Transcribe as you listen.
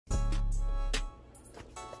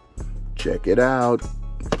Check it out.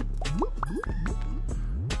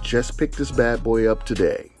 Just picked this bad boy up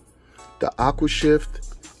today. The Aqua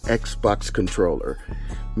Xbox controller.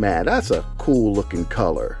 Man, that's a cool looking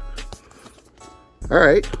color.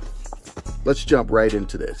 Alright, let's jump right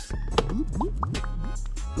into this.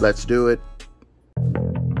 Let's do it.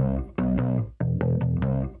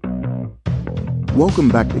 Welcome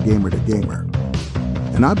back to Gamer to Gamer.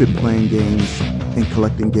 And I've been playing games and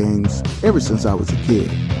collecting games ever since I was a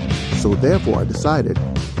kid. So therefore I decided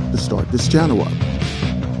to start this channel up.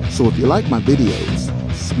 So if you like my videos,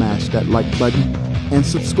 smash that like button and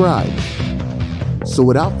subscribe. So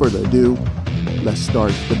without further ado, let's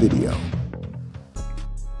start the video.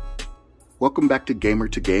 Welcome back to Gamer,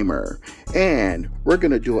 and we're going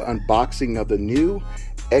to do an unboxing of the new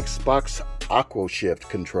Xbox Aqua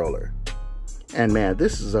controller. And man,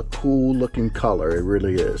 this is a cool looking color, it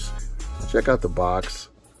really is. Check out the box.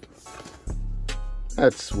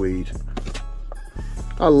 That's sweet.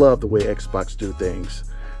 I love the way Xbox do things.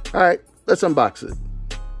 Alright, let's unbox it.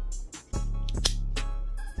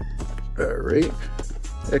 Alright,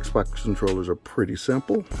 Xbox controllers are pretty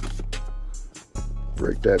simple.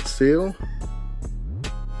 Break that seal,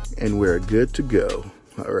 and we're good to go.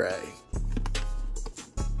 Alright,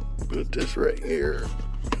 put this right here,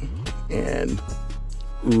 and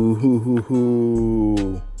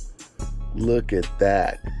ooh, look at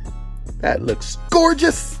that. That looks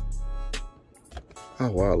gorgeous.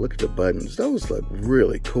 Oh wow, look at the buttons. Those look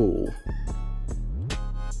really cool.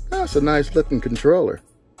 That's a nice looking controller.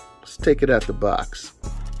 Let's take it out the box.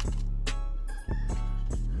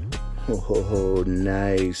 Oh,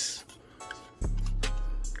 nice.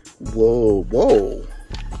 Whoa, whoa.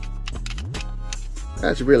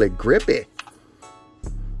 That's really grippy.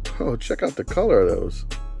 Oh, check out the color of those.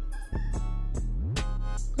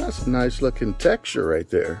 That's a nice looking texture right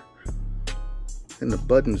there. And the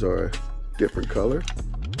buttons are a different color.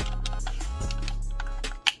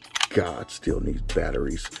 God, still needs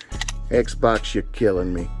batteries. Xbox, you're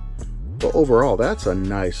killing me. But overall, that's a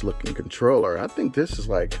nice looking controller. I think this is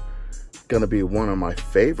like gonna be one of my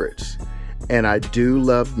favorites. And I do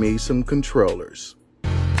love me some controllers.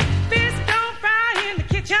 Fish don't fry in the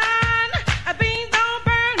kitchen. Beans don't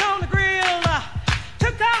burn on the grill.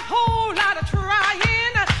 Took a whole lot of trying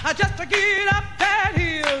just to get up that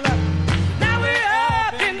hill. Now we're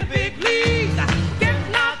up in the big leagues,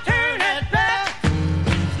 getting our turn at bat.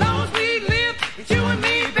 As long as we live, it's you and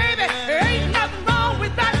me, baby. There ain't nothing wrong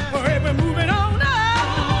with that. We're moving on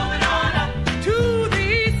up to the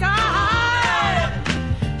east side,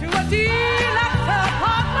 to a deluxe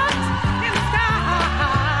apartment in the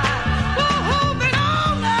sky. We're moving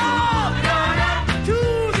on up to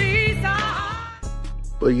the east side.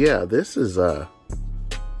 But yeah, this is a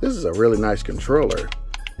really nice controller.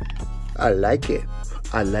 I like it.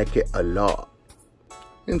 I like it a lot.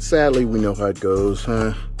 And sadly, we know how it goes,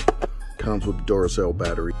 huh? Comes with Duracell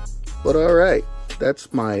battery. But alright,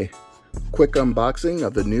 that's my quick unboxing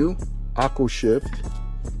of the new Aqua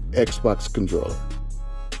Xbox controller.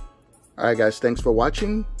 Alright guys, thanks for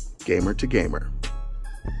watching Gamer to Gamer.